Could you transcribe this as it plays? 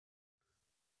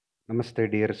Namaste,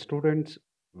 dear students.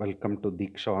 Welcome to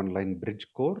Deeksha online bridge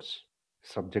course.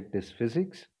 Subject is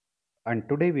physics, and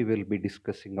today we will be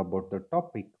discussing about the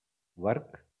topic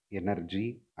work,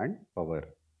 energy, and power.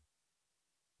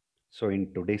 So,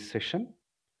 in today's session,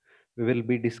 we will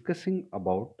be discussing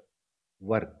about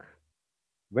work.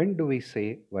 When do we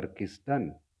say work is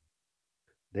done?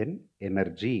 Then,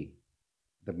 energy.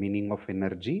 The meaning of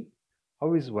energy.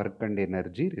 How is work and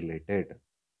energy related?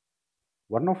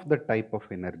 One of the type of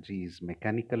energy is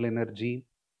mechanical energy.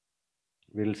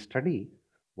 We'll study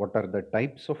what are the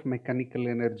types of mechanical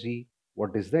energy,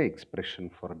 what is the expression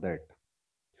for that.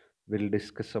 We'll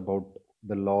discuss about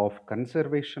the law of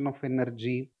conservation of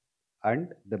energy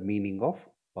and the meaning of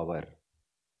power.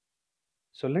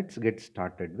 So let's get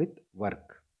started with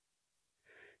work.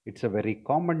 It's a very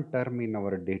common term in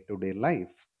our day-to-day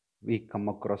life. We come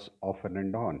across often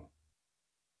and on.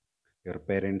 Your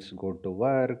parents go to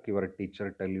work, your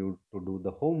teacher tell you to do the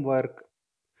homework.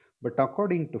 But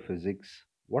according to physics,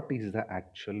 what is the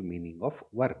actual meaning of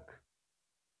work?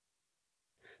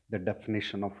 The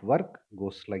definition of work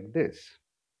goes like this.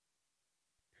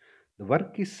 The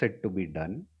work is said to be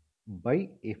done by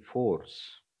a force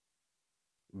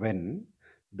when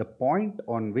the point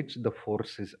on which the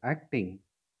force is acting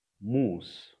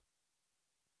moves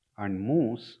and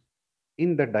moves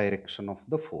in the direction of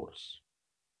the force.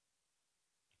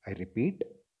 I repeat,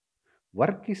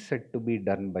 work is said to be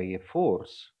done by a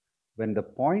force when the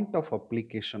point of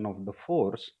application of the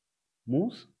force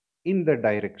moves in the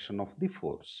direction of the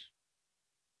force.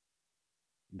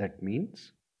 That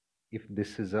means if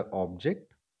this is an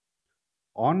object,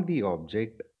 on the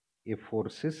object a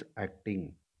force is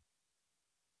acting.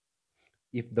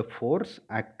 If the force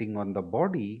acting on the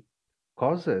body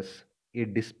causes a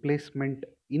displacement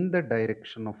in the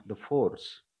direction of the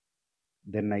force,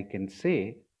 then I can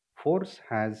say force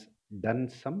has done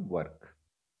some work.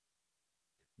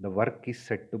 The work is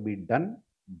said to be done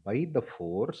by the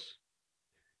force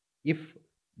if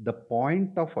the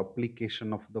point of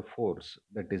application of the force,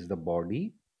 that is the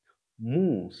body,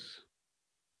 moves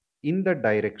in the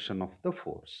direction of the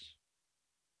force.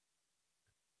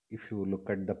 If you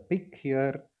look at the pic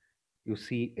here, you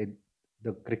see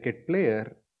the cricket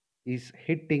player is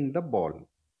hitting the ball.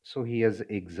 So he has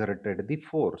exerted the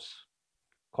force,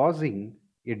 causing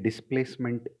a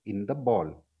displacement in the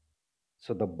ball.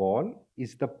 So the ball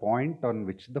is the point on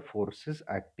which the force is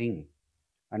acting,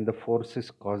 and the force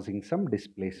is causing some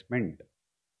displacement.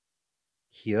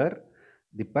 Here,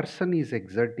 the person is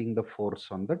exerting the force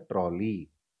on the trolley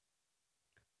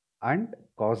and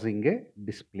causing a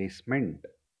displacement.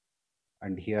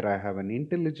 And here I have an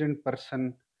intelligent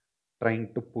person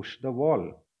trying to push the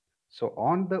wall. So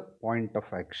on the point of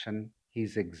action, he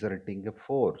is exerting a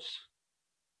force,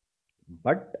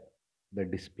 but the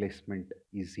displacement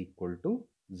is equal to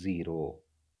 0.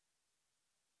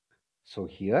 So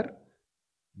here,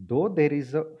 though there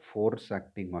is a force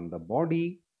acting on the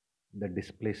body, the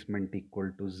displacement equal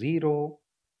to 0.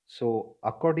 So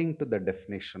according to the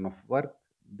definition of work,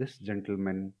 this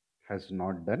gentleman has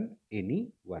not done any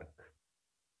work,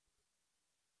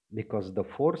 because the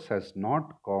force has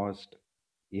not caused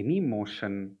any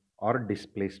motion or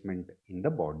displacement in the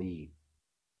body.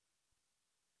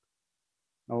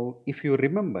 Now, if you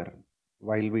remember,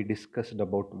 while we discussed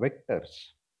about vectors,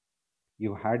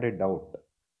 you had a doubt.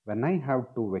 When I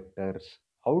have two vectors,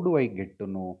 how do I get to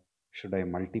know should I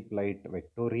multiply it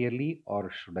vectorially or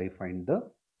should I find the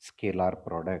scalar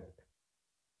product?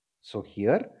 So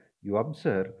here you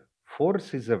observe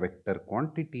force is a vector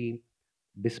quantity,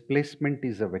 displacement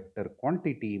is a vector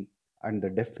quantity, and the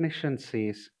definition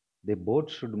says they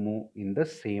both should move in the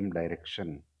same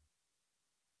direction.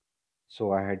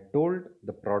 So I had told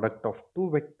the product of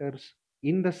two vectors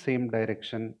in the same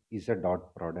direction is a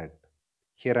dot product.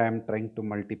 Here I am trying to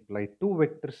multiply two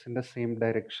vectors in the same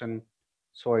direction,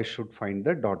 so I should find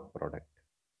the dot product.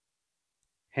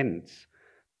 Hence,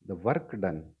 the work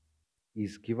done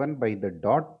is given by the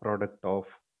dot product of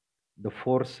the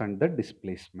force and the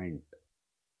displacement.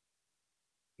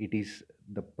 It is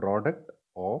the product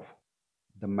of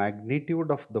the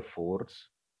magnitude of the force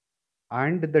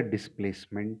and the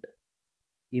displacement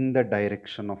in the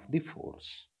direction of the force.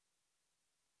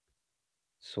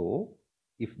 So,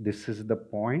 if this is the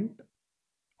point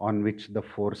on which the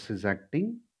force is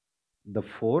acting, the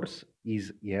force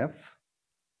is F,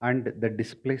 and the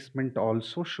displacement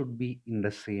also should be in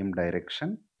the same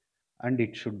direction, and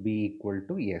it should be equal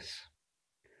to S.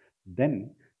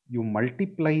 Then you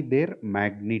multiply their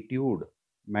magnitude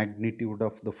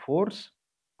of the force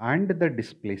and the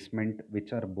displacement,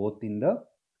 which are both in the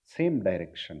same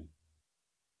direction.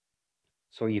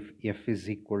 So if F is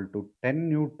equal to 10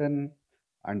 Newton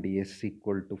and S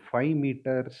equal to 5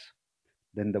 meters,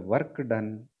 then the work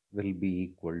done will be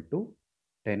equal to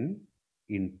 10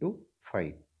 into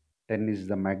 5. 10 is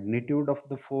the magnitude of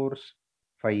the force,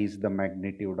 5 is the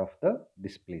magnitude of the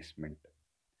displacement.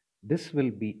 This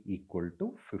will be equal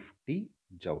to 50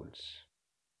 joules.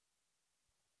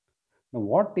 Now,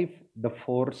 what if the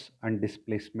force and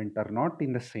displacement are not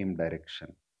in the same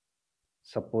direction?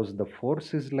 Suppose the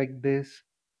force is like this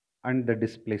and the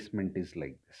displacement is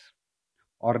like this,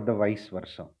 or the vice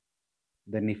versa.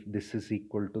 Then if this is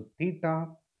equal to theta,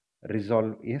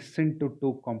 resolve S into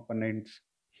two components.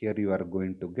 Here you are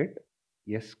going to get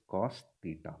S cos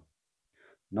theta.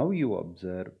 Now you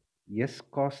observe S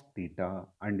cos theta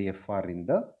and F are in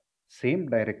the same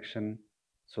direction.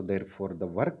 So therefore the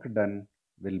work done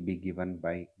will be given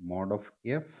by mod of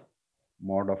F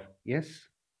mod of S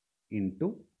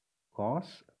into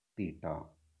cos theta.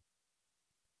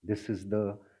 This is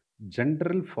the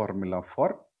general formula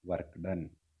for work done.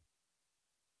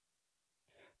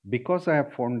 Because I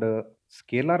have found a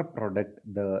scalar product,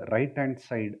 the right hand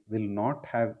side will not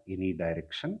have any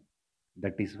direction.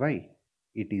 That is why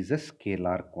it is a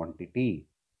scalar quantity.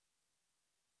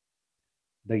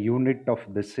 The unit of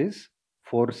this is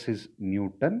force is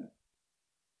Newton,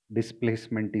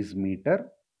 displacement is meter.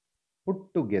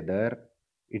 Put together,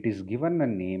 it is given a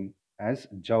name as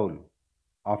joule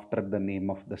after the name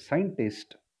of the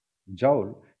scientist.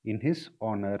 Joule, in his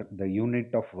honor, the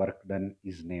unit of work done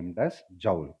is named as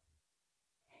joule.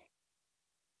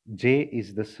 J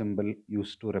is the symbol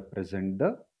used to represent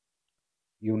the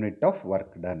unit of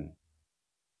work done.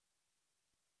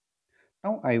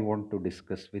 Now I want to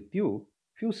discuss with you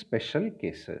few special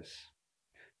cases.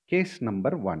 Case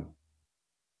number 1.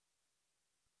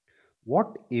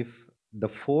 What if the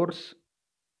force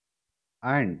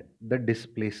and the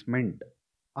displacement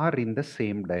are in the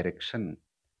same direction?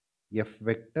 F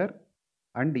vector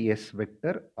and S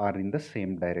vector are in the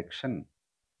same direction.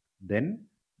 Then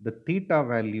the theta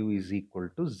value is equal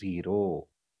to 0.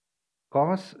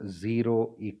 Cos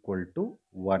 0 equal to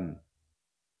 1.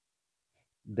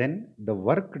 Then the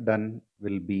work done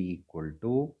will be equal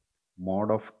to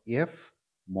mod of F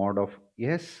mod of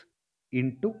S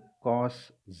into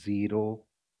cos 0,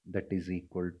 that is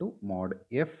equal to mod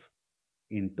F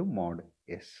into mod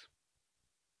S.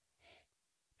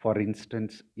 For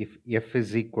instance, if F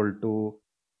is equal to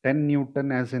 10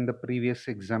 Newton as in the previous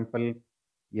example,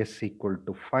 S equal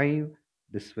to 5,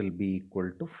 this will be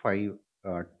equal to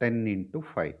 10 into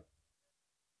 5.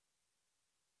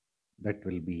 That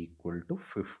will be equal to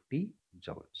 50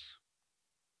 joules.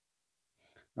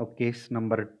 Now case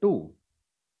number 2.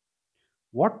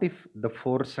 What if the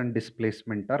force and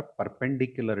displacement are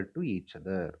perpendicular to each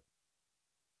other?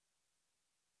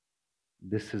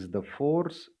 This is the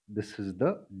force, this is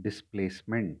the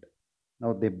displacement.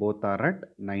 Now they both are at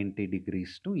 90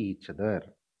 degrees to each other.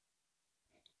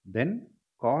 Then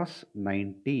cos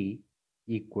 90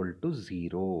 equal to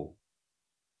 0.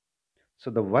 So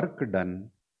the work done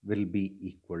will be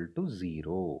equal to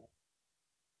 0.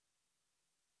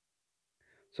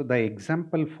 So the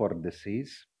example for this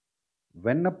is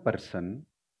when a person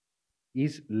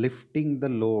is lifting the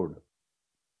load,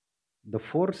 the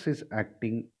force is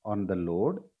acting on the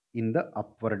load in the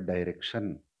upward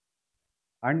direction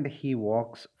and he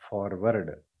walks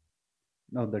forward.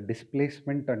 Now the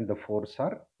displacement and the force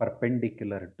are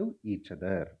perpendicular to each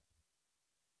other.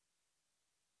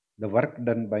 The work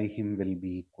done by him will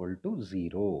be equal to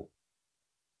 0.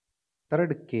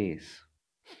 Third case,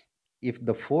 if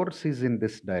the force is in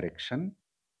this direction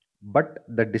but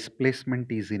the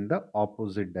displacement is in the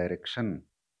opposite direction,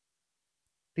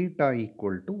 theta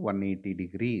equal to 180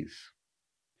 degrees.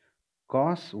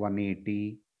 Cos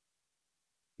 180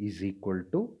 is equal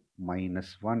to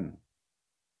 -1.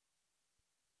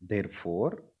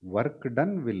 Therefore, work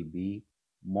done will be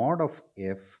mod of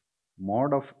F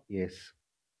mod of S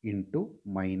into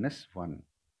 -1.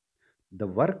 The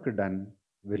work done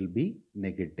will be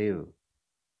negative.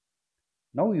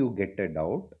 Now you get a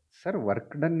doubt, sir,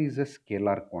 work done is a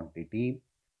scalar quantity.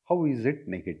 How is it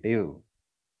negative?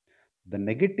 The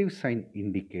negative sign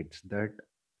indicates that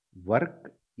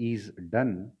work is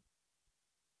done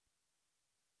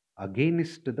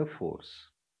against the force.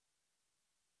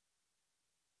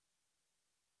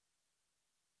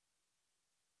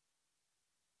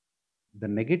 The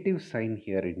negative sign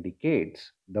here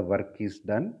indicates the work is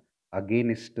done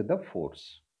against the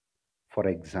force. For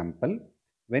example,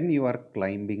 when you are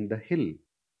climbing the hill,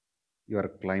 you are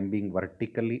climbing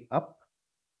vertically up.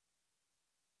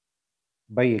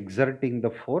 By exerting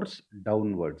the force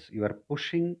downwards, you are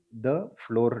pushing the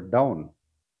floor down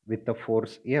with the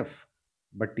force F,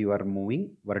 but you are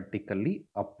moving vertically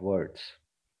upwards.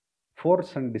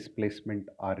 Force and displacement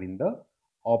are in the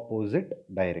opposite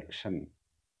direction.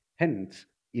 Hence,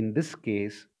 in this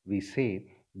case, we say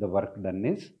the work done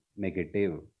is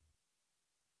negative.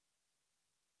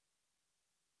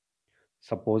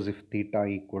 Suppose if theta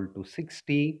equal to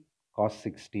 60, cos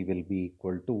 60 will be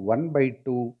equal to 1 by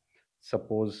 2.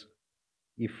 Suppose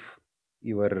if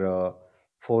your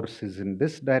force is in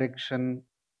this direction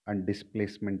and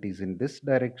displacement is in this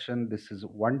direction, this is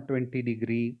 120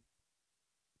 degree,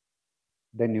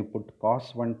 then you put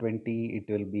cos 120,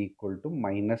 it will be equal to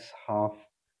minus half,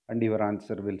 and your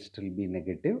answer will still be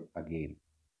negative again.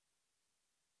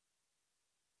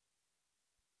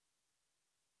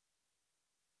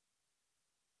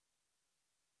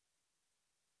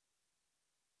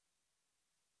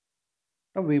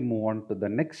 Now we move on to the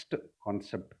next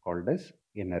concept called as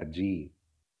energy.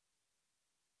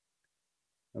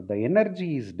 Now, the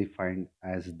energy is defined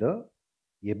as the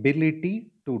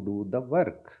ability to do the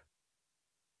work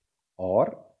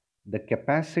or the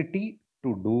capacity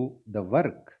to do the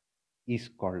work is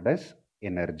called as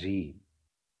energy.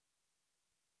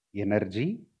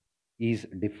 Energy is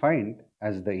defined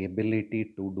as the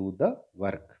ability to do the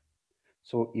work.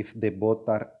 So if they both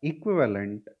are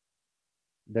equivalent,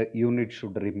 the unit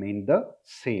should remain the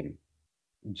same.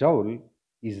 Joule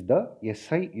is the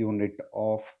SI unit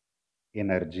of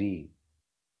energy.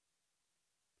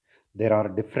 There are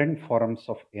different forms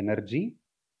of energy.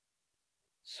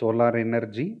 Solar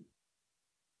energy,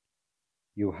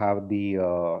 you have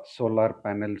the solar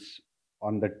panels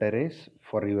on the terrace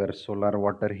for your solar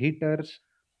water heaters.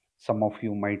 Some of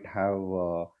you might have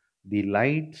the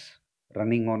lights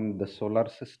running on the solar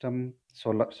system,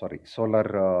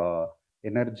 solar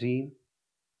energy,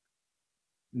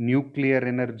 nuclear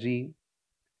energy,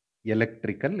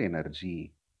 electrical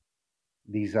energy.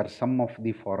 These are some of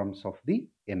the forms of the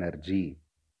energy.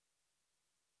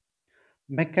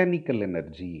 Mechanical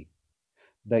energy,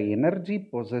 the energy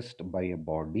possessed by a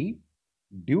body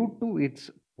due to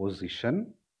its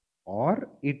position or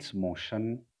its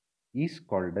motion is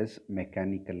called as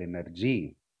mechanical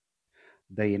energy.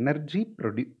 The energy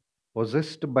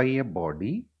possessed by a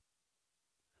body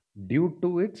due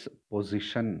to its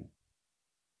position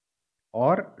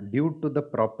or due to the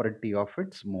property of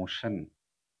its motion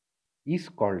is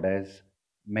called as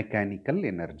mechanical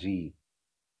energy.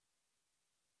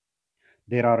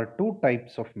 There are two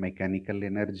types of mechanical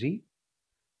energy,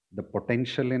 the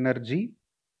potential energy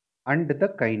and the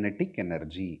kinetic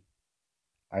energy.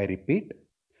 I repeat,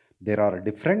 there are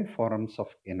different forms of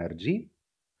energy.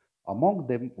 Among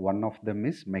them, one of them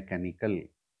is mechanical.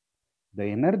 The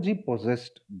energy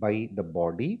possessed by the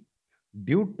body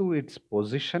due to its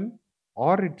position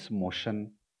or its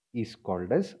motion is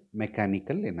called as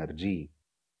mechanical energy.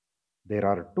 There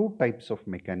are two types of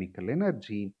mechanical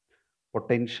energy,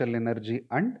 potential energy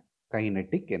and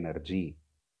kinetic energy.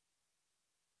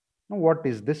 Now, what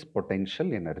is this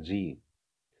potential energy?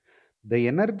 The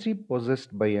energy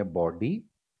possessed by a body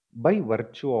by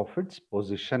virtue of its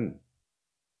position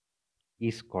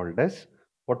is called as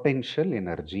potential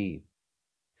energy.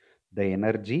 The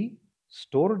energy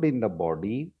stored in the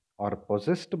body or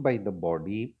possessed by the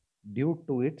body due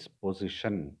to its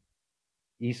position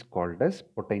is called as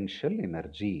potential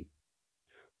energy.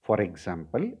 For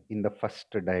example, in the first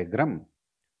diagram,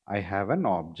 I have an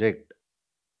object.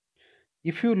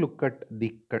 If you look at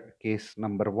the case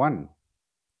number 1,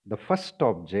 the first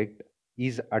object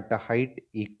is at a height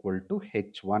equal to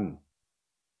h1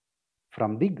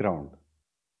 from the ground.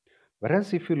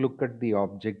 Whereas if you look at the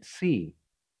object C,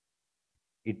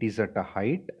 it is at a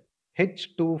height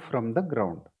h2 from the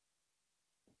ground.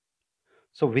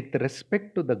 So with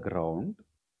respect to the ground,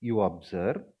 you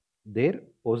observe their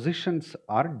positions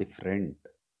are different.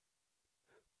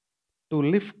 To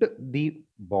lift the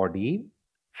body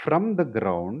from the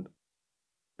ground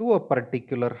to a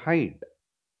particular height,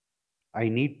 I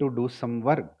need to do some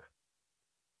work.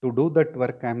 To do that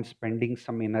work, I am spending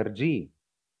some energy.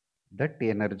 That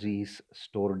energy is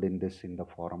stored in the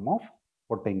form of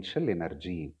potential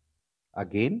energy.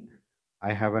 Again,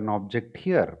 I have an object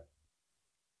here.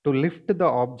 To lift the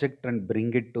object and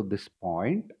bring it to this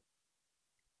point,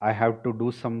 I have to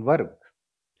do some work.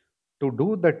 To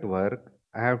do that work,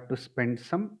 I have to spend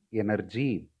some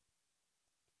energy.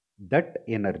 That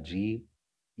energy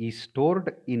is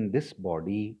stored in this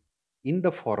body in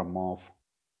the form of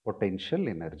potential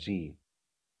energy.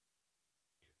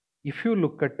 If you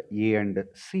look at A and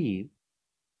C,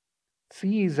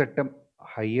 C is at a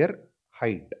higher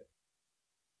height.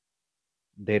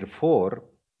 Therefore,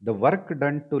 the work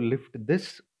done to lift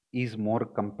this is more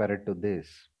compared to this.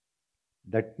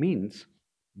 That means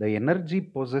the energy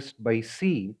possessed by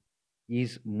C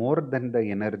is more than the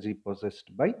energy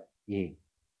possessed by A.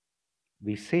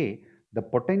 We say the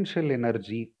potential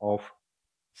energy of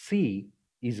C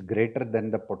is greater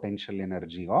than the potential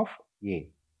energy of A.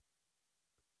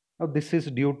 Now, this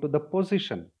is due to the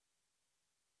position.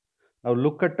 Now,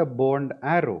 look at a bow and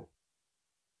arrow.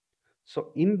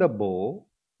 So, in the bow,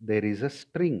 there is a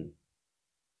string.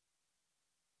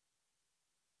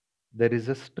 There is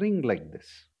a string like this.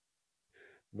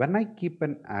 When I keep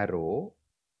an arrow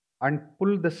and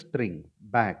pull the string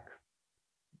back,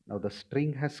 now the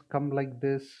string has come like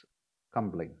this,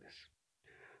 come like this.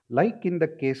 Like in the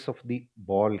case of the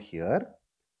ball here,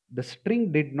 the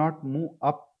string did not move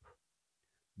up,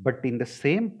 but in the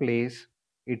same place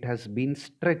it has been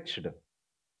stretched.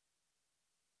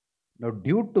 Now,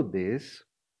 due to this,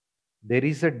 there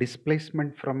is a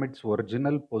displacement from its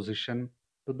original position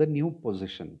to the new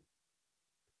position.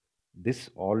 This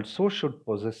also should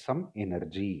possess some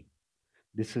energy.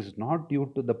 This is not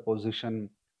due to the position,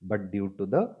 but due to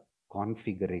the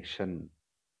configuration,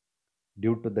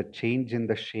 due to the change in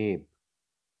the shape,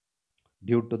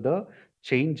 due to the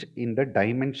change in the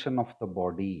dimension of the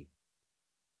body.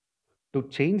 To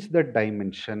change the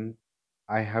dimension,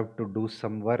 I have to do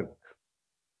some work.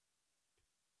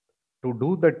 To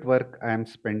do that work, I am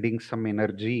spending some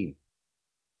energy.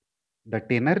 That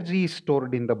energy is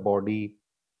stored in the body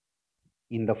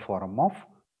in the form of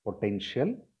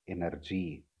potential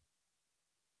energy.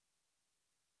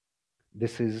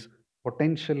 This is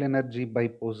potential energy by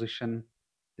position.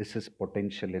 This is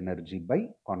potential energy by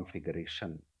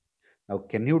configuration. Now,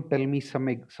 can you tell me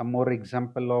some more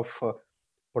example of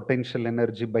potential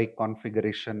energy by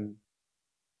configuration?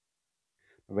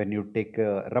 When you take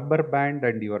a rubber band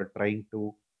and you are trying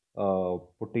to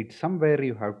put it somewhere,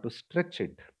 you have to stretch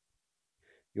it.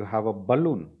 You have a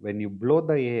balloon. When you blow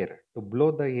the air, to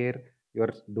blow the air, you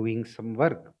are doing some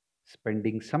work,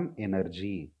 spending some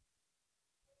energy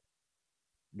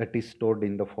that is stored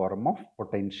in the form of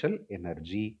potential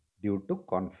energy due to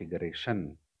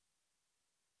configuration.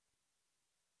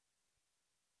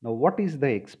 Now, what is the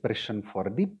expression for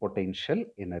the potential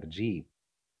energy?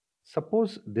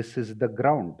 Suppose this is the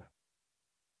ground.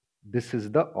 This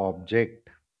is the object.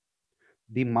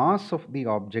 The mass of the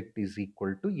object is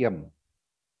equal to m.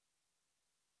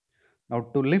 Now,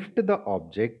 to lift the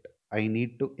object, I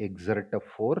need to exert a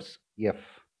force F.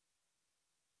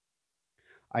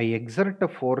 I exert a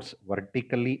force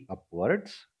vertically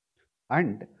upwards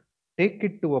and take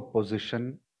it to a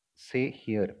position, say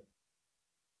here.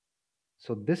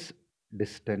 So, this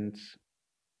distance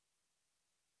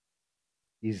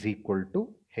is equal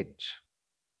to h.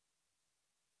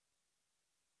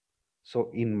 So,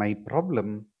 in my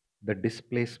problem, the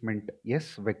displacement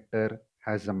S vector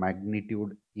has a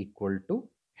magnitude equal to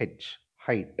h,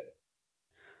 height.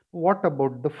 What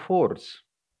about the force?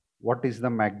 What is the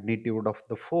magnitude of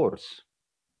the force?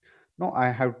 Now I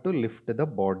have to lift the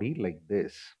body like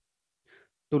this.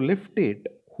 To lift it,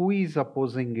 who is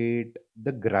opposing it?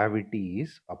 The gravity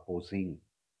is opposing.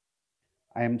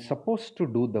 I am supposed to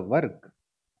do the work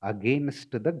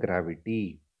against the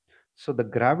gravity. So the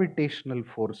gravitational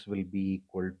force will be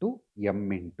equal to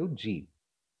m into g.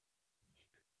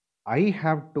 I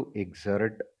have to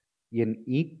exert an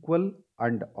equal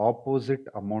and opposite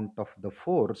amount of the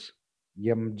force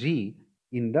mg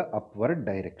in the upward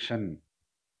direction.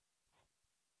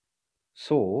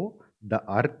 So the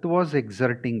earth was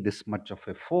exerting this much of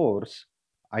a force.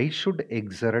 I should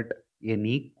exert an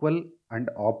equal and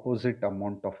opposite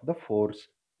amount of the force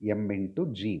m into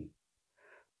g.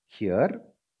 Here,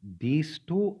 these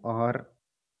two are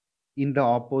in the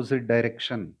opposite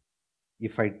direction.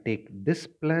 If I take this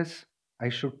plus, I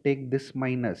should take this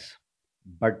minus.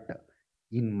 But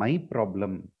in my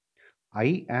problem,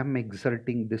 I am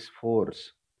exerting this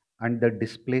force and the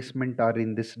displacement are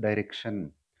in this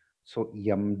direction. So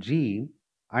mg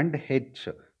and h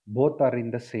both are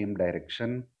in the same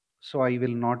direction. So I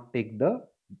will not take the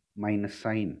minus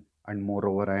sign, and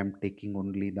moreover I am taking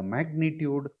only the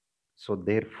magnitude. So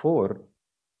therefore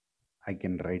I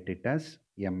can write it as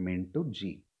m into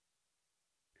g.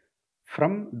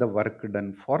 From the work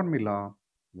done formula,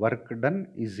 work done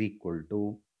is equal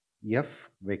to F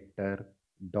vector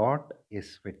dot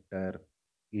S vector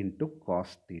into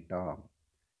cos theta.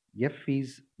 F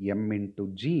is m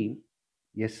into g,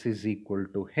 S is equal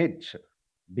to h,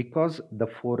 because the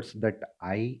force that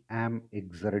I am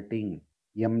exerting,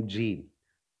 mg,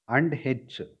 and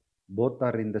h, both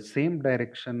are in the same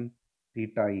direction,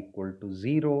 theta equal to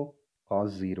 0,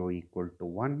 cos 0 equal to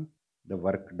 1. The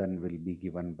work done will be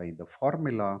given by the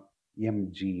formula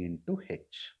mg into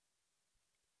h.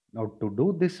 Now to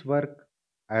do this work,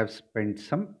 I have spent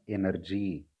some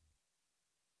energy.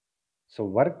 So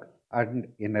work and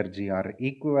energy are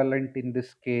equivalent in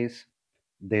this case.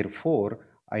 Therefore,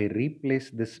 I replace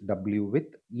this W with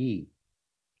E.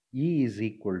 E is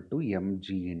equal to mg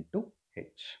into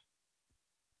H.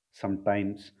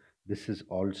 Sometimes this is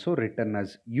also written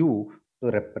as U to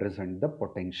represent the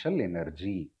potential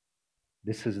energy.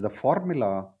 This is the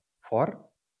formula for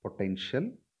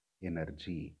potential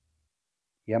energy.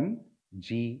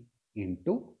 mg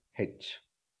into H.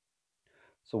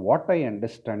 So what I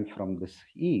understand from this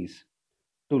is,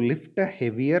 to lift a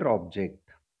heavier object,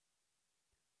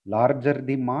 larger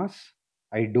the mass,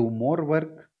 I do more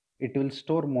work, it will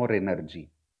store more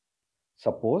energy.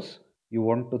 Suppose you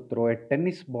want to throw a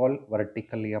tennis ball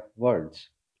vertically upwards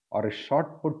or a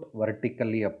shot put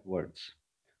vertically upwards.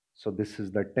 So this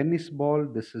is the tennis ball,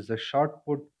 this is the shot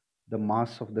put. The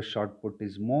mass of the shot put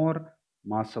is more,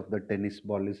 mass of the tennis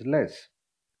ball is less.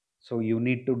 So you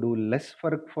need to do less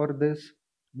work for this,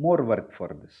 more work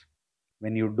for this.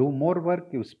 When you do more work,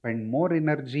 you spend more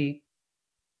energy.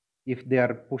 If they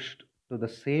are pushed to the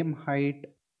same height,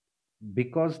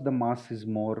 because the mass is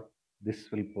more,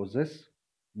 this will possess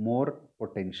more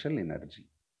potential energy.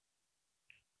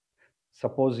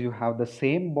 Suppose you have the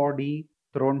same body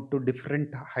thrown to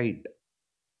different height.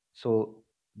 So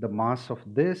the mass of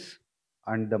this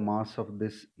and the mass of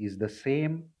this is the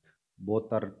same.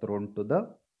 Both are thrown to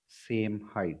the same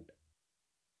height.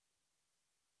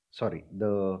 Sorry,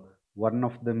 the one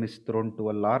of them is thrown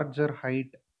to a larger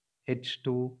height,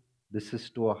 H2. This is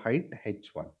to a height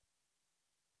H1.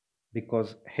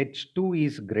 Because H2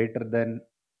 is greater than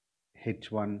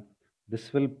H1,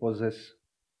 this will possess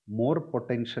more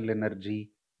potential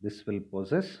energy, this will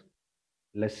possess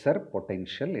lesser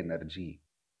potential energy.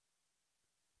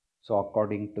 So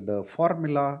according to the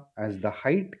formula, as the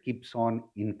height keeps on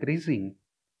increasing,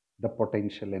 the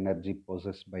potential energy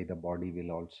possessed by the body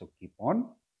will also keep on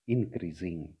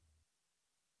increasing.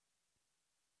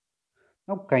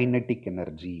 Now kinetic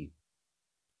energy.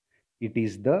 It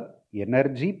is the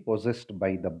energy possessed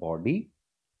by the body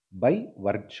by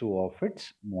virtue of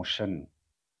its motion.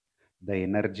 The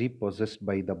energy possessed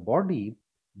by the body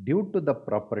due to the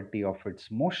property of its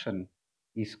motion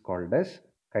is called as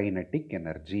kinetic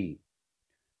energy.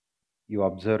 You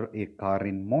observe a car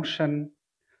in motion,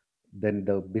 then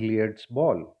the billiards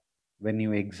ball. When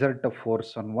you exert a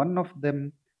force on one of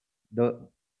them, the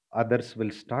others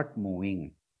will start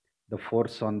moving. The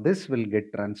force on this will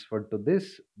get transferred to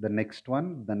this, the next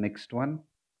one,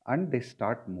 and they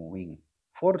start moving.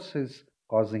 Force is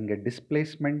causing a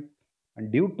displacement,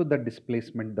 and due to the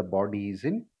displacement, the body is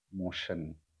in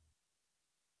motion.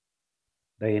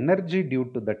 The energy due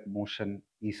to that motion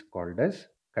is called as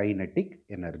kinetic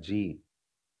energy.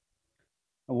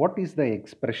 Now, what is the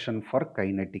expression for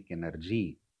kinetic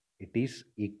energy? It is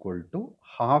equal to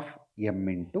half m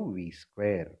into v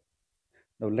square.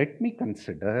 Now let me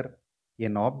consider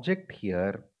an object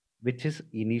here which is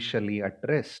initially at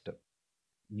rest,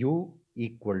 u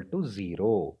equal to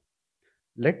 0.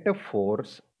 Let a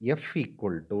force F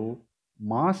equal to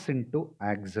mass into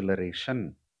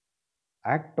acceleration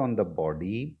act on the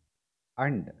body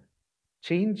and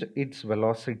change its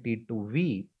velocity to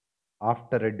v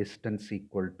after a distance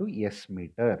equal to s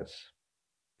meters.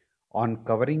 On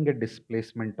covering a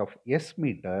displacement of s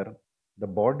meter, the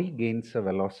body gains a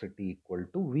velocity equal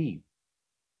to v.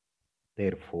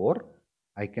 Therefore,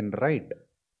 I can write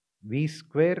v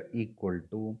square equal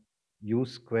to u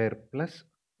square plus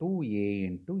 2a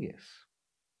into s.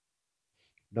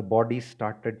 The body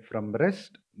started from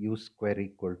rest, u square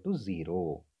equal to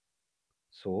 0.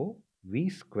 So, v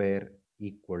square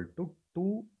equal to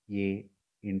 2a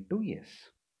into s.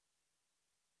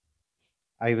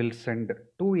 I will send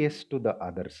 2s to the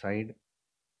other side,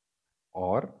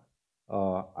 or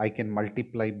I can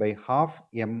multiply by half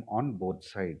m on both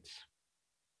sides.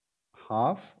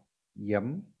 Half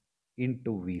m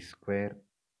into v square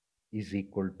is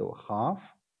equal to half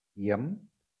m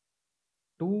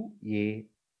 2a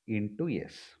into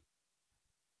s.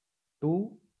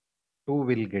 2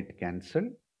 will get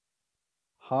cancelled.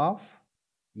 Half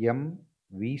m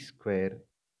v square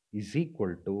is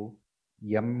equal to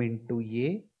m into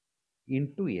a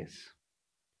into s.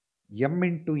 M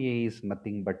into a is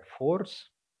nothing but force.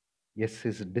 S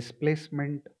is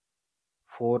displacement.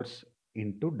 Force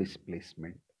into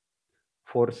displacement.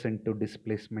 Force into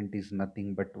displacement is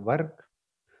nothing but work.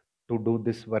 To do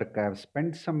this work, I have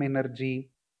spent some energy.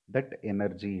 That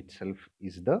energy itself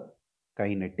is the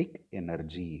kinetic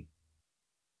energy.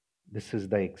 This is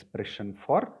the expression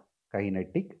for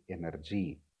kinetic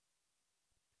energy.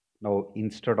 Now,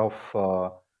 instead of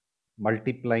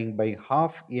multiplying by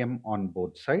half m on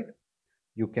both sides,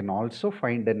 you can also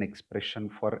find an expression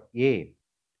for A.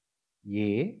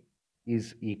 A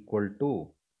is equal to,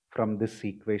 from this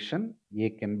equation, A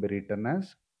can be written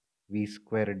as V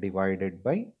square divided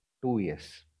by 2S.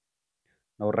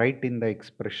 Now write in the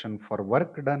expression for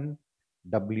work done,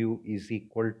 W is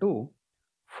equal to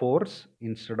force,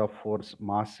 instead of force,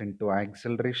 mass into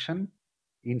acceleration,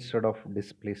 instead of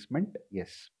displacement,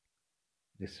 S.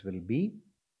 This will be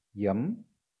M,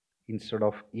 instead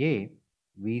of A,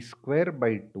 V square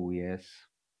by 2S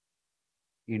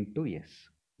into S.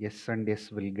 S and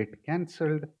S will get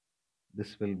cancelled.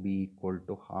 This will be equal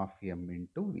to half M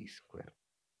into V square.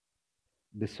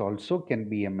 This also can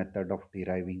be a method of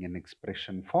deriving an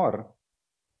expression for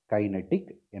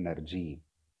kinetic energy.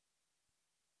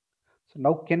 So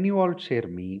now can you all share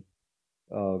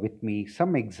with me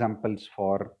some examples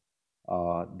for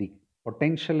the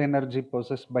potential energy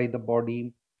possessed by the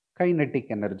body, kinetic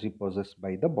energy possessed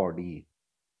by the body?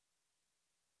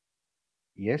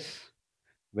 Yes,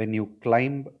 when you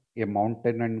climb a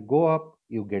mountain and go up,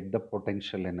 you get the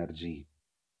potential energy.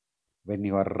 When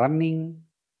you are running,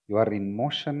 you are in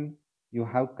motion, you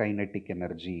have kinetic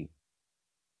energy.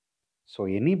 So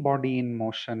any body in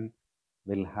motion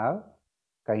will have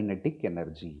kinetic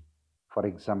energy. For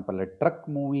example, a truck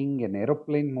moving, an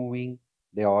aeroplane moving,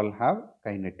 they all have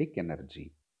kinetic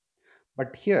energy.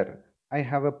 But here I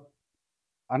have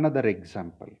another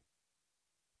example.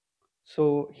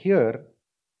 So here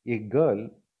a girl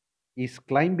is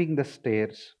climbing the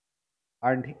stairs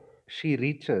and she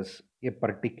reaches a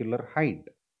particular height.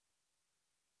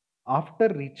 After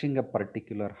reaching a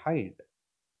particular height,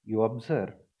 you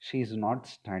observe she is not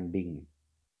standing.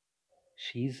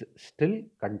 She is still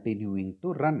continuing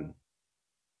to run.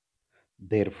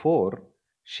 Therefore,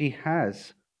 she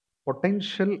has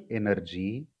potential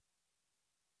energy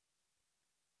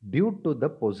due to the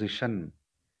position.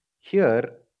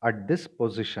 Here, at this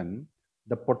position,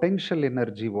 the potential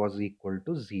energy was equal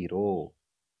to 0.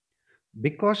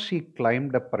 Because she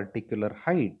climbed a particular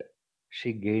height,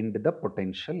 she gained the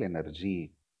potential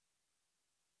energy.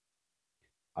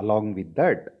 Along with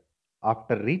that,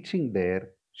 after reaching there,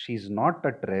 she is not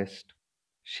at rest,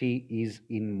 she is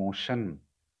in motion.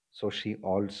 So she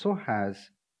also has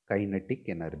kinetic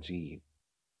energy.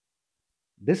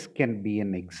 This can be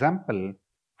an example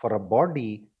for a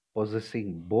body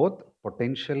possessing both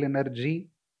potential energy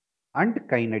and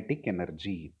kinetic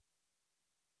energy.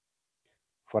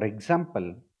 For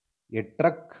example, a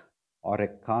truck or a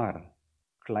car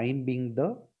climbing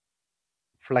the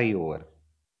flyover,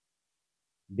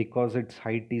 because its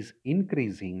height is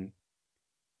increasing,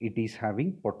 it is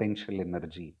having potential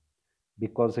energy.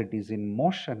 Because it is in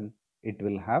motion, it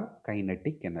will have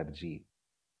kinetic energy.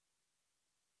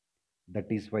 That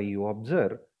is why you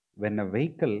observe when a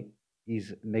vehicle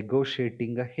is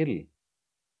negotiating a hill,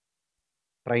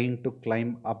 trying to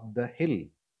climb up the hill,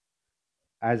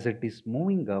 as it is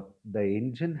moving up, the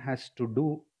engine has to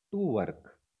do two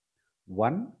work.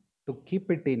 One, to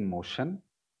keep it in motion.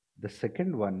 The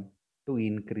second one, to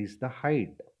increase the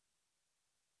height.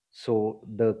 So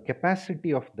the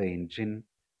capacity of the engine,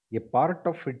 a part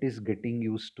of it is getting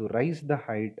used to raise the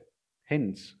height.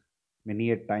 Hence,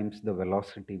 many a times the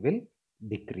velocity will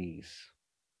decrease.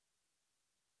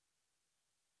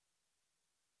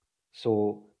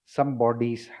 So some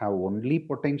bodies have only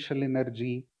potential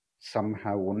energy, some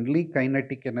have only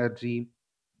kinetic energy.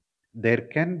 There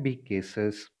can be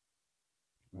cases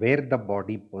where the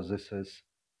body possesses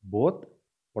both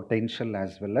potential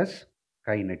as well as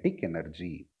kinetic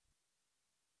energy.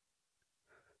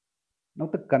 Now,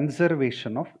 the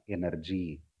conservation of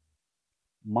energy.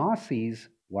 Mass is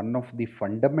one of the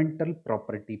fundamental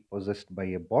property possessed by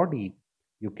a body.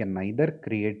 You can neither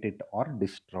create it or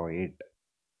destroy it.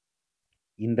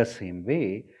 In the same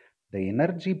way, the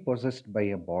energy possessed by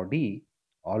a body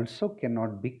also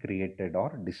cannot be created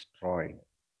or destroyed.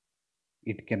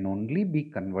 It can only be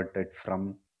converted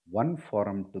from one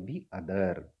form to the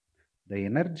other. The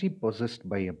energy possessed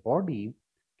by a body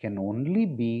can only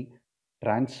be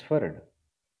transferred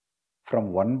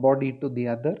from one body to the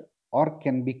other or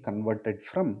can be converted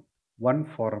from one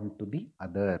form to the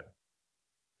other.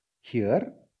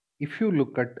 Here, if you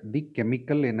look at the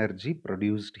chemical energy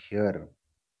produced here,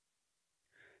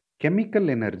 chemical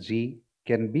energy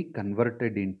can be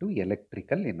converted into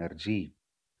electrical energy.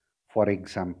 For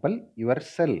example, your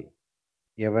cell,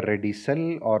 ever ready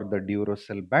cell or the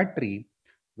Duracell battery,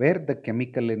 where the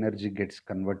chemical energy gets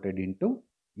converted into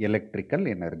electrical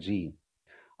energy.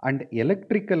 And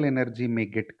electrical energy may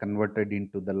get converted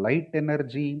into the light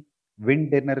energy,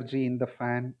 wind energy in the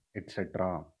fan,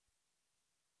 etc.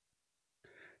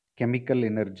 Chemical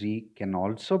energy can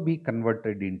also be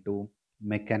converted into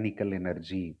mechanical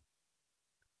energy.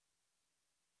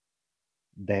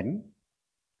 Then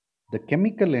the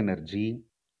chemical energy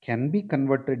can be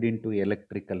converted into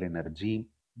electrical energy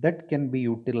that can be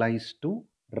utilized to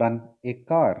run a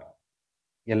car,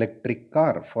 electric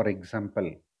car, for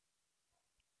example.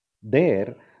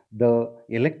 There, the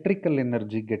electrical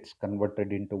energy gets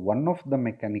converted into one of the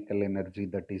mechanical energy,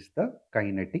 that is the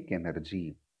kinetic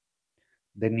energy.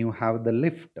 Then you have the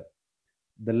lift.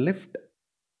 The lift,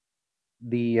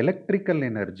 the electrical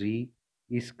energy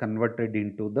is converted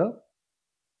into the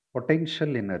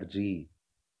potential energy.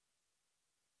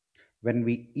 When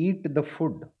we eat the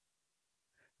food,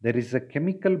 there is a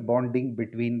chemical bonding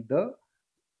between the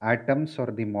atoms or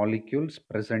the molecules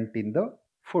present in the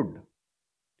food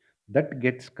that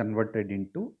gets converted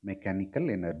into mechanical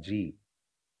energy.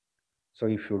 So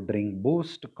if you drink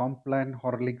Boost, Complan,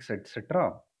 Horlicks,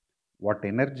 etc., what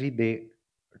energy they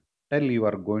tell you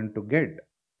are going to get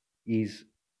is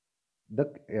the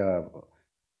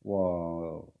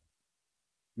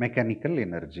mechanical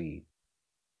energy.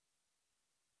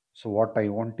 So what I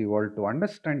want you all to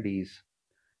understand is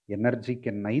energy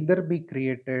can neither be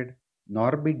created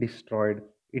nor be destroyed.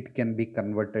 It can be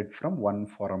converted from one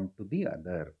form to the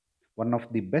other. One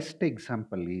of the best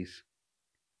example is,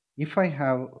 if I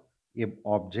have an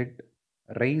object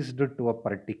raised to a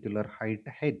particular height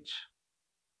h,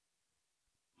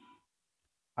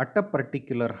 at a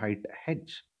particular height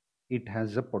h, it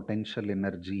has a potential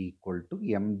energy equal to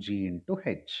mg into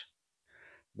h.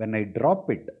 When I drop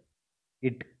it,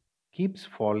 it keeps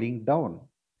falling down.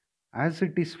 As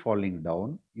it is falling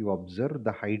down, you observe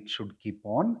the height should keep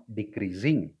on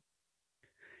decreasing.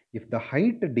 If the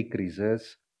height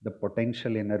decreases, the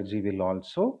potential energy will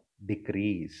also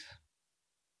decrease.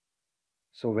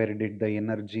 So where did the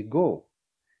energy go?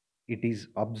 It is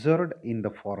observed in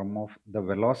the form of the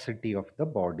velocity of the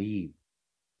body.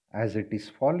 As it is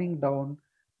falling down,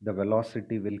 the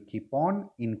velocity will keep on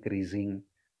increasing.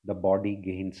 The body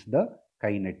gains the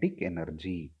kinetic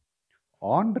energy.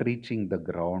 On reaching the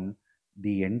ground,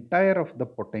 the entire of the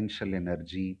potential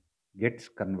energy gets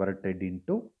converted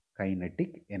into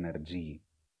kinetic energy.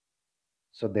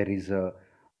 So there is a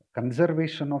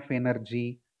conservation of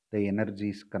energy. The energy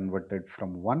is converted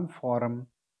from one form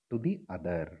to the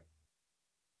other.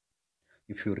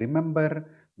 If you remember,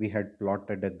 we had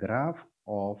plotted a graph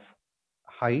of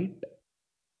height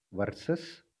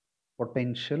versus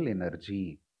potential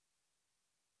energy.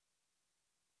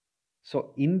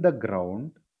 So in the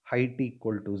ground, height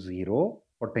equal to 0,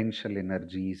 potential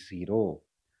energy is 0.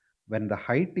 When the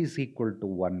height is equal to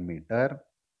 1 meter,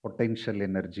 potential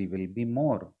energy will be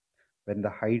more. When the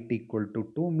height equal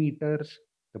to 2 meters,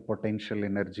 the potential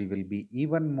energy will be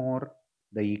even more.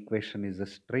 The equation is a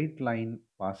straight line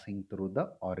passing through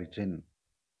the origin.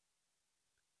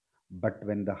 But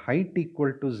when the height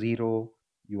equal to 0,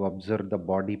 you observe the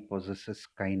body possesses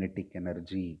kinetic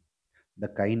energy. The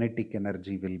kinetic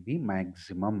energy will be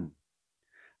maximum.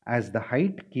 As the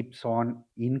height keeps on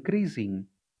increasing,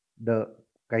 the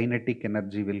kinetic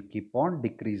energy will keep on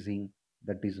decreasing.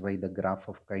 That is why the graph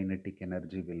of kinetic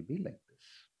energy will be like this.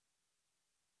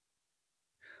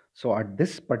 So at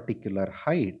this particular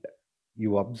height,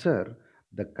 you observe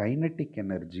the kinetic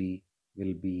energy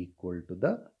will be equal to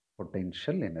the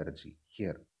potential energy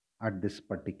here at this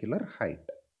particular height.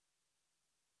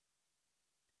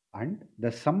 And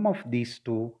the sum of these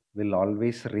two will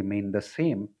always remain the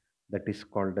same. That is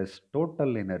called as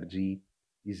total energy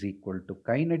is equal to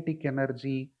kinetic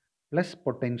energy plus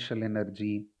potential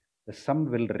energy. The sum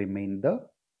will remain the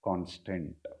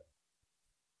constant.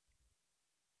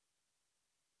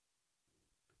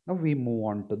 Now we move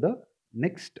on to the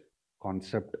next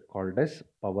concept called as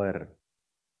power.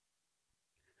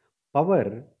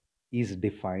 Power is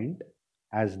defined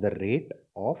as the rate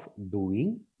of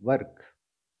doing work.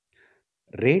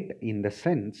 Rate in the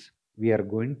sense we are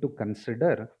going to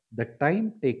consider the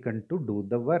time taken to do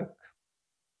the work.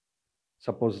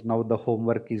 Suppose now the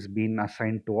homework is being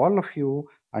assigned to all of you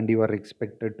and you are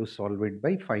expected to solve it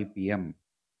by 5 p.m.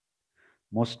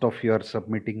 Most of you are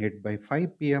submitting it by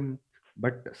 5 p.m.,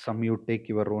 but some you take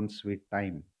your own sweet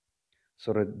time.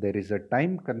 So there is a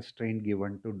time constraint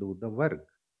given to do the work.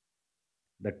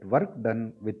 That work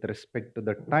done with respect to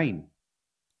the time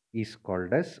is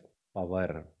called as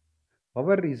power.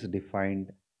 Power is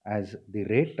defined as the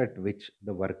rate at which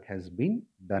the work has been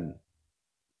done.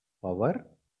 Power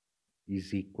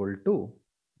is equal to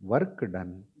work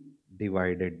done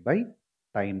divided by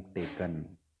time taken.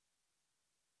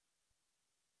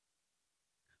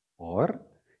 Or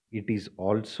it is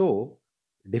also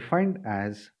defined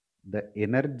as the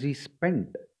energy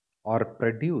spent or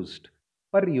produced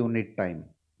per unit time.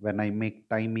 When I make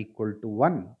time equal to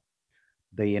 1,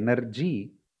 the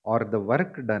energy or the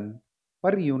work done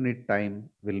per unit time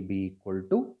will be equal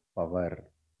to power.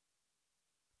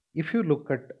 If you look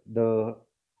at the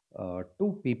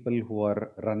two people who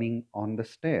are running on the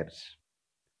stairs,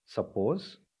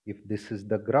 suppose if this is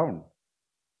the ground,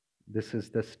 this is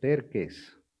the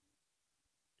staircase,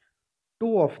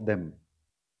 two of them,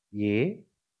 A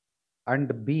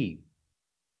and B,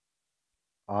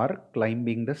 are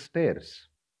climbing the stairs.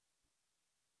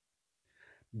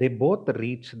 They both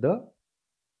reach the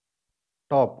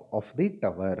top of the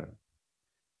tower.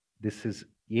 This is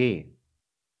A.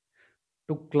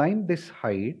 To climb this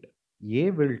height,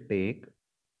 A will take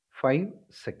 5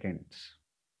 seconds.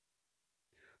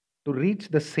 To reach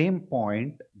the same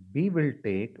point, B will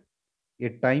take a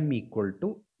time equal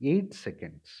to 8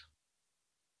 seconds.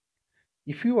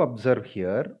 If you observe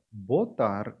here, both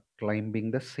are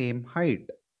climbing the same height.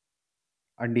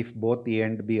 And if both A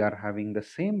and B are having the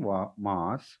same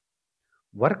mass,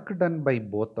 work done by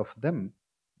both of them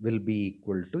will be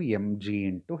equal to mg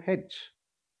into h.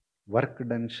 Work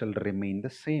done shall remain the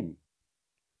same.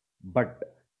 But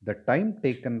the time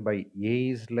taken by A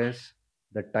is less,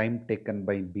 the time taken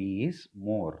by B is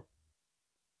more.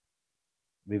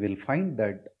 We will find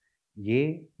that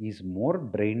A is more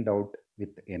drained out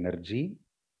with energy,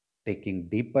 taking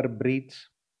deeper breaths,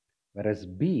 whereas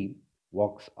B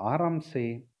walks aram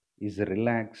se, is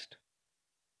relaxed,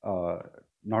 uh,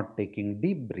 not taking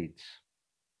deep breaths.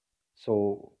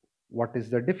 So, what is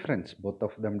the difference? Both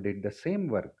of them did the same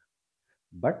work,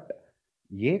 but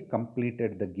A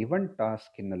completed the given task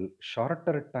in a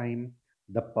shorter time.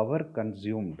 The power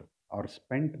consumed or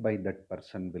spent by that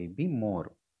person will be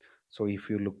more. So, if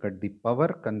you look at the power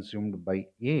consumed by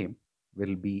A,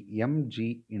 will be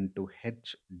mg into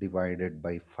h divided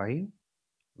by 5,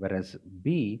 whereas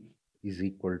B is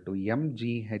equal to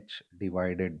mgh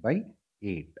divided by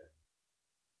 8.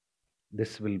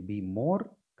 This will be more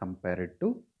compared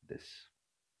to this.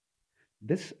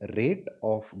 This rate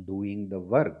of doing the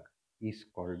work is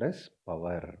called as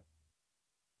power.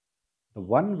 The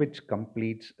one which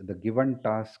completes the given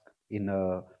task in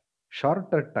a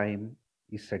shorter time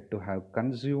is said to have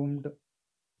consumed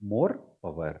more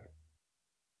power.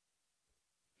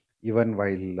 Even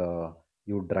while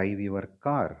you drive your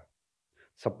car,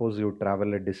 suppose you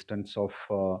travel a distance of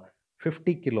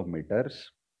 50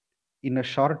 kilometers in a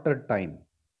shorter time.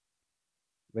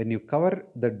 When you cover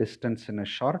the distance in a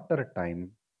shorter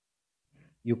time,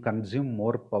 you consume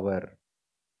more power.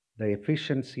 The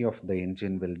efficiency of the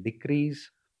engine will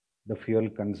decrease, the fuel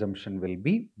consumption will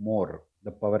be more,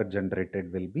 the power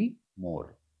generated will be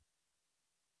more.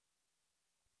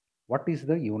 What is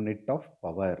the unit of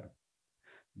power?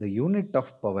 The unit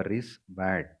of power is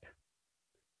watt.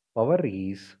 Power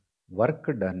is work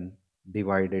done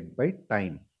divided by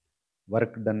time.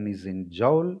 Work done is in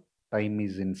joule, time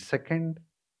is in second.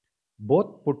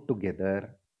 Both put together,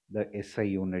 the SI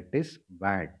unit is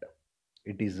watt.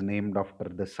 It is named after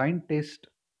the scientist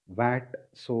watt,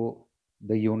 so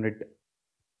the unit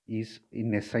is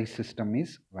in SI system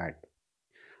is watt.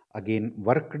 Again,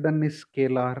 work done is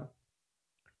scalar,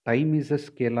 time is a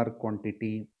scalar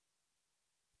quantity,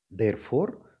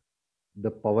 therefore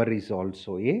the power is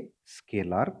also a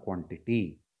scalar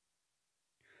quantity.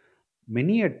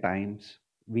 Many a times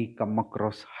we come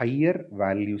across higher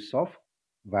values of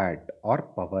watt or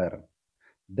power.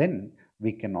 Then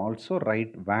we can also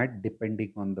write watt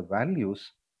depending on the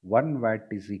values. 1 watt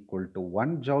is equal to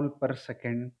 1 joule per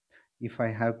second. If I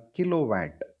have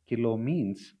kilowatt, kilo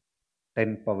means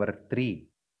 10 power 3.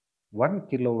 1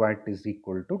 kilowatt is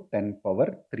equal to 10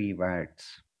 power 3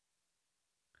 watts.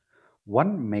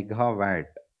 1 megawatt,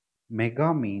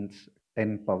 mega means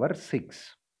 10 power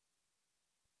 6.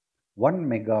 1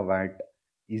 megawatt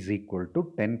is equal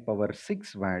to 10 power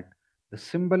 6 watt. The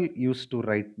symbol used to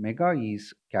write mega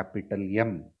is capital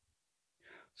M.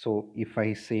 So if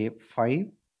I say 5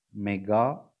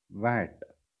 megawatt,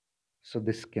 so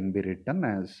this can be written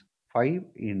as 5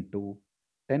 into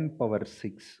 10 power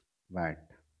 6 watt.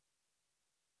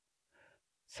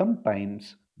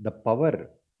 Sometimes the power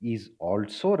is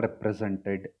also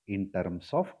represented in terms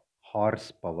of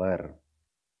horsepower.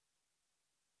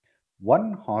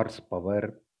 1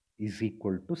 horsepower is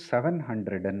equal to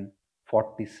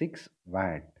 746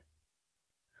 watt.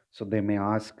 So they may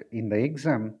ask in the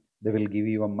exam, they will give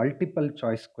you a multiple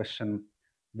choice question.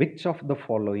 Which of the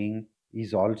following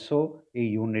is also a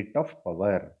unit of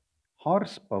power?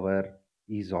 Horsepower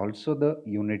is also the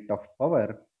unit of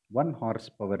power. 1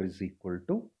 horsepower is equal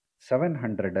to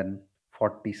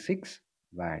 746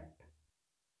 watt.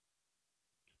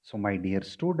 So my dear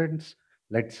students,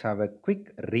 let's have a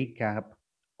quick recap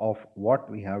of what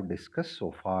we have discussed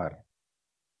so far.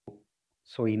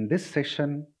 So in this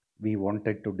session, we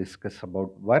wanted to discuss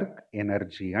about work,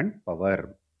 energy, and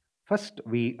power. First,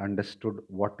 we understood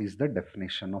what is the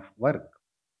definition of work.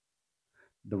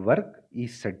 The work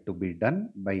is said to be done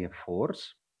by a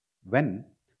force when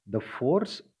the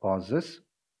force causes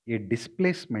a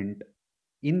displacement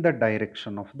in the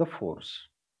direction of the force.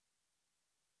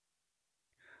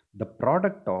 The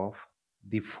product of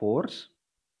the force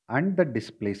and the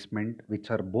displacement,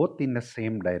 which are both in the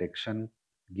same direction,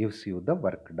 gives you the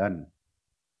work done.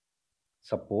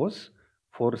 Suppose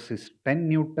force is 10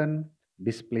 Newton,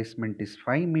 displacement is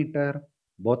 5 meter,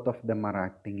 both of them are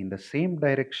acting in the same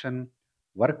direction,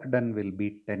 work done will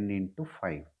be 10 into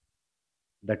 5.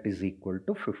 That is equal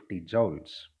to 50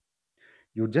 joules.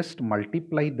 You just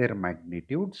multiply their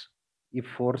magnitudes if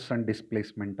force and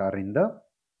displacement are in the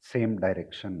same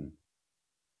direction.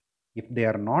 If they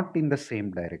are not in the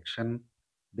same direction,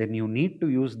 then you need to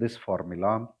use this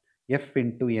formula F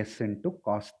into S into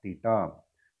cos theta,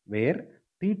 where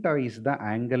theta is the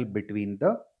angle between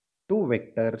the two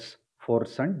vectors,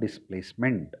 force and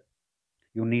displacement.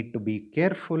 You need to be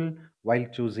careful while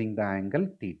choosing the angle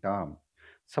theta.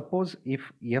 Suppose if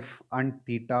F and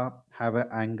theta have an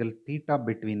angle theta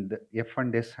between the F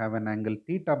and S have an angle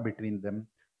theta between them,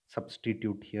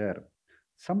 substitute here.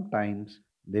 Sometimes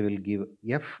they will give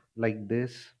F like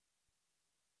this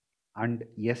and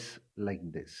S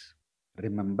like this.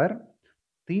 Remember,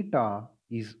 theta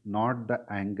is not the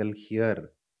angle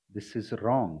here. This is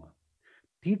wrong.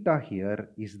 Theta here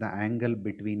is the angle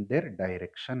between their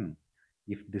direction.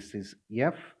 If this is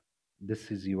F,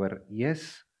 this is your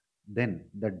S, then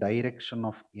the direction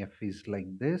of F is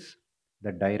like this,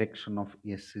 the direction of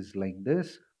S is like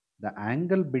this, the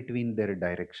angle between their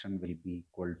direction will be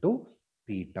equal to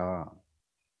theta.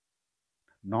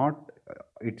 Not,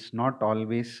 it's not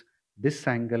always this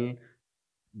angle,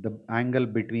 the angle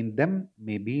between them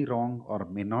may be wrong or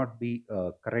may not be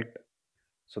correct.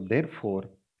 So therefore,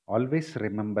 always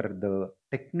remember the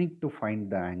technique to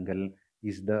find the angle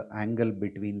is the angle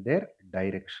between their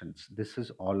directions. This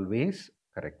is always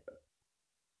correct.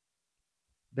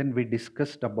 Then we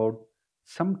discussed about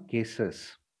some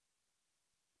cases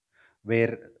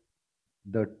where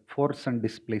the force and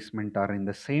displacement are in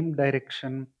the same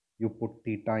direction. You put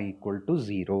theta equal to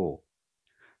 0.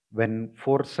 When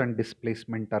force and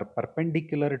displacement are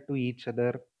perpendicular to each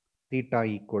other, theta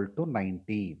equal to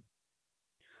 90.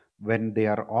 When they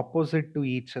are opposite to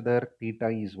each other, theta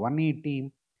is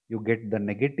 180. You get the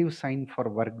negative sign for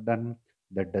work done.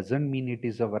 That doesn't mean it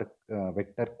is a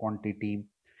vector quantity.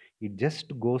 It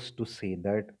just goes to say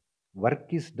that work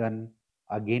is done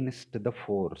against the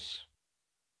force.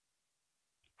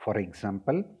 For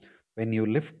example, when you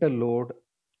lift a load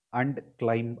and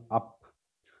climb up,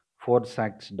 force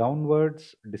acts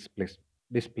downwards,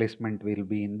 displacement will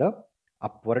be in the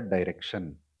upward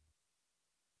direction.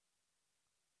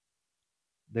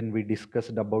 Then we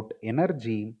discussed about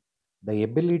energy, the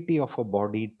ability of a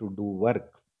body to do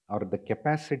work or the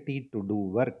capacity to do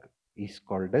work is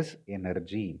called as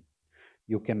energy.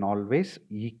 You can always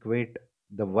equate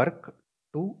the work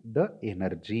to the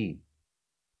energy.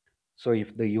 So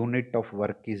if the unit of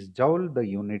work is joule, the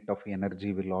unit of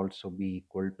energy will also be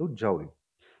equal to joule.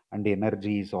 And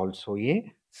energy is also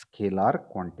a scalar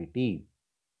quantity.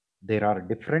 There are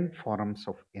different forms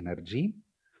of energy: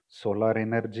 solar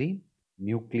energy,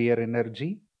 nuclear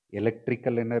energy,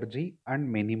 electrical energy, and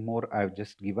many more. I've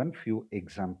just given few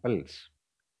examples.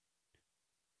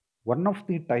 One of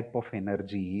the type of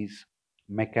energy is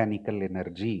mechanical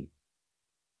energy.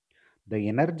 The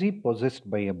energy possessed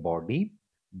by a body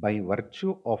by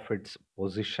virtue of its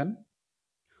position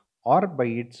or by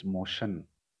its motion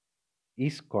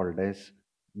is called as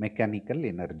mechanical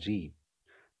energy.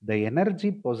 The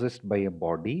energy possessed by a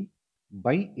body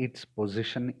by its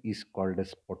position is called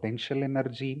as potential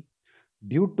energy.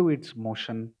 Due to its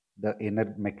motion, the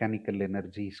mechanical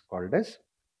energy is called as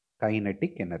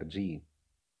kinetic energy.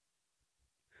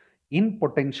 In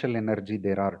potential energy,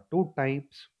 there are two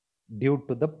types due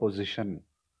to the position.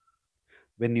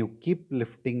 When you keep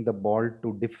lifting the ball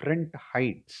to different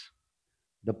heights,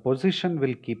 the position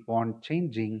will keep on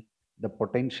changing, the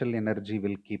potential energy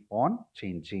will keep on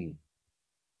changing.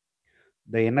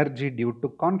 The energy due to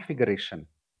configuration,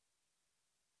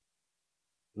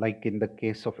 like in the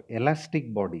case of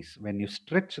elastic bodies, when you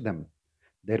stretch them,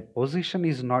 their position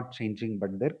is not changing,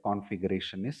 but their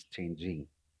configuration is changing.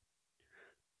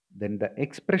 Then the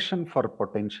expression for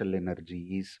potential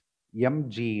energy is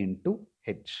mg into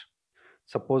h.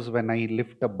 Suppose when I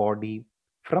lift a body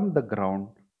from the ground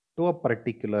to a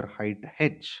particular height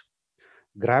h,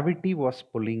 gravity was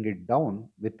pulling it down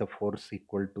with a force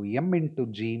equal to m into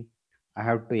g. I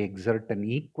have to exert an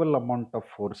equal amount of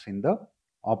force in the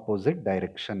opposite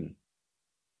direction.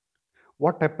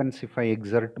 What happens if I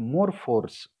exert more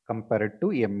force compared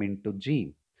to m into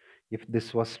g? If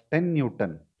this was 10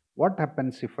 Newton, what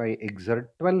happens if I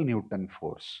exert 12 Newton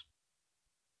force?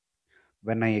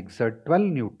 When I exert 12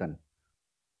 Newton,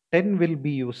 10 will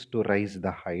be used to raise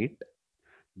the height.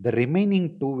 The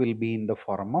remaining 2 will be in the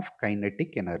form of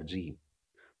kinetic energy.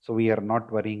 So we are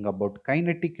not worrying about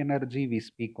kinetic energy. We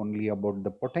speak only about the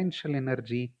potential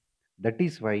energy. That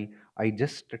is why I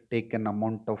just take an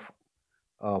amount of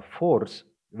force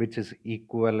which is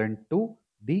equivalent to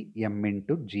the m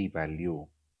into g value.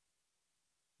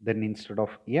 Then instead of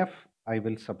F, I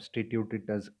will substitute it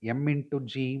as m into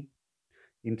g.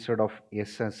 Instead of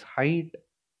S as height,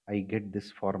 I get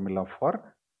this formula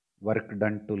for work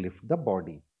done to lift the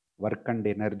body. Work and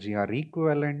energy are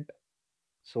equivalent.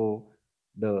 So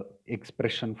the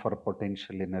expression for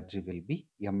potential energy will be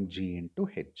mg into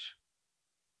h.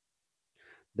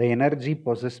 The energy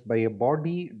possessed by a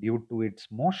body due to its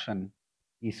motion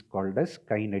is called as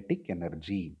kinetic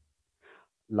energy.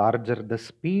 Larger the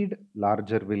speed,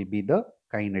 larger will be the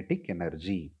kinetic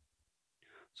energy.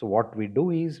 So what we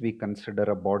do is we consider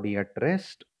a body at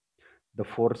rest. The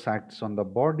force acts on the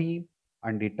body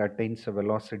and it attains a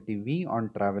velocity v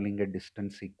on traveling a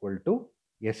distance equal to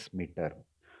s meter.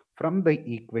 From the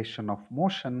equation of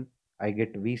motion, I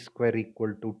get v square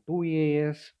equal to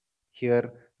 2as.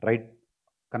 Here,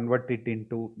 convert it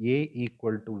into a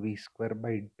equal to v square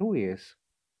by 2s.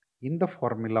 In the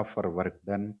formula for work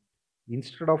done,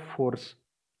 instead of force,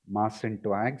 mass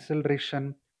into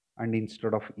acceleration, and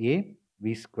instead of a,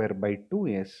 v square by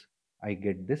 2s, I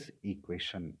get this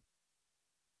equation.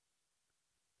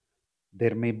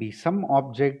 There may be some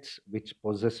objects which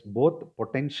possess both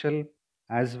potential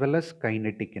as well as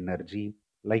kinetic energy,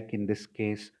 like in this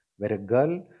case, where a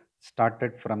girl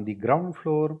started from the ground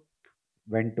floor,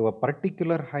 went to a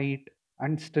particular height,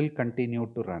 and still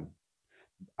continued to run.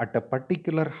 At a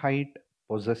particular height,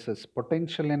 possesses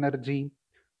potential energy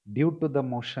due to the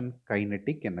motion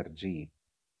kinetic energy.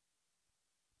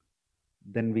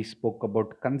 Then we spoke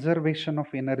about conservation of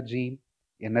energy.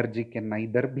 Energy can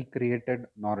neither be created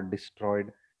nor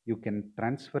destroyed. You can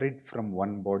transfer it from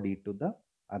one body to the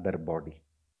other body.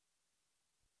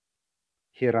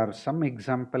 Here are some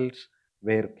examples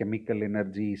where chemical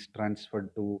energy is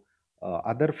transferred to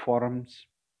other forms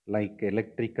like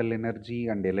electrical energy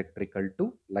and electrical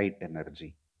to light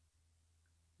energy.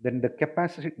 Then the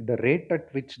capacity, the rate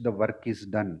at which the work is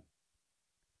done,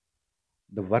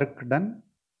 the work done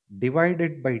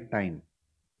divided by time,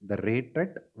 the rate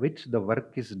at which the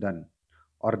work is done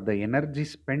or the energy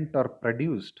spent or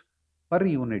produced per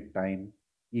unit time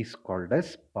is called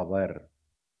as power.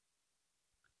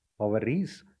 Power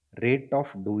is rate of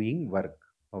doing work.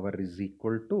 Power is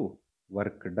equal to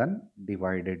work done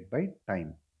divided by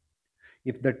time.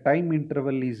 If the time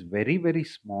interval is very, very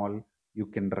small, you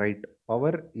can write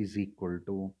power is equal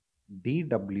to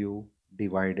dW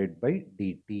divided by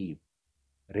dt,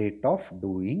 rate of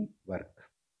doing work.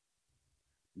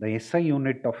 The SI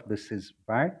unit of this is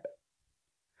watt.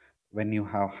 When you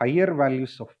have higher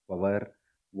values of power,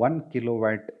 1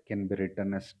 kilowatt can be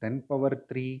written as 10 power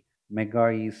 3, mega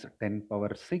is 10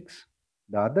 power 6.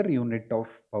 The other unit of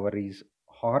power is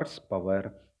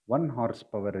horsepower. 1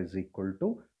 horsepower is equal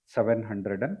to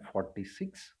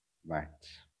 746 watts.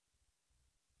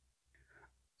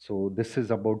 So this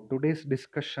is about today's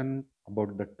discussion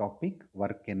about the topic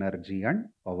work, energy and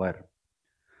power.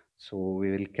 So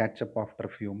we will catch up after a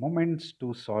few moments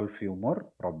to solve few more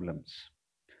problems.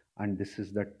 And this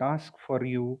is the task for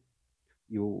you.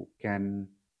 You can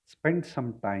spend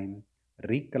some time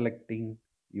recollecting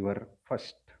your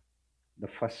the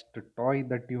first toy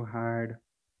that you had,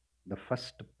 the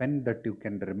first pen that you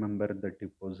can remember that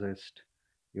you possessed,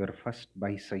 your first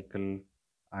bicycle,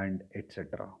 and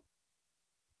etc.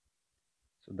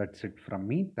 So that's it from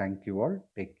me. Thank you all.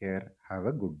 Take care. Have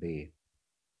a good day.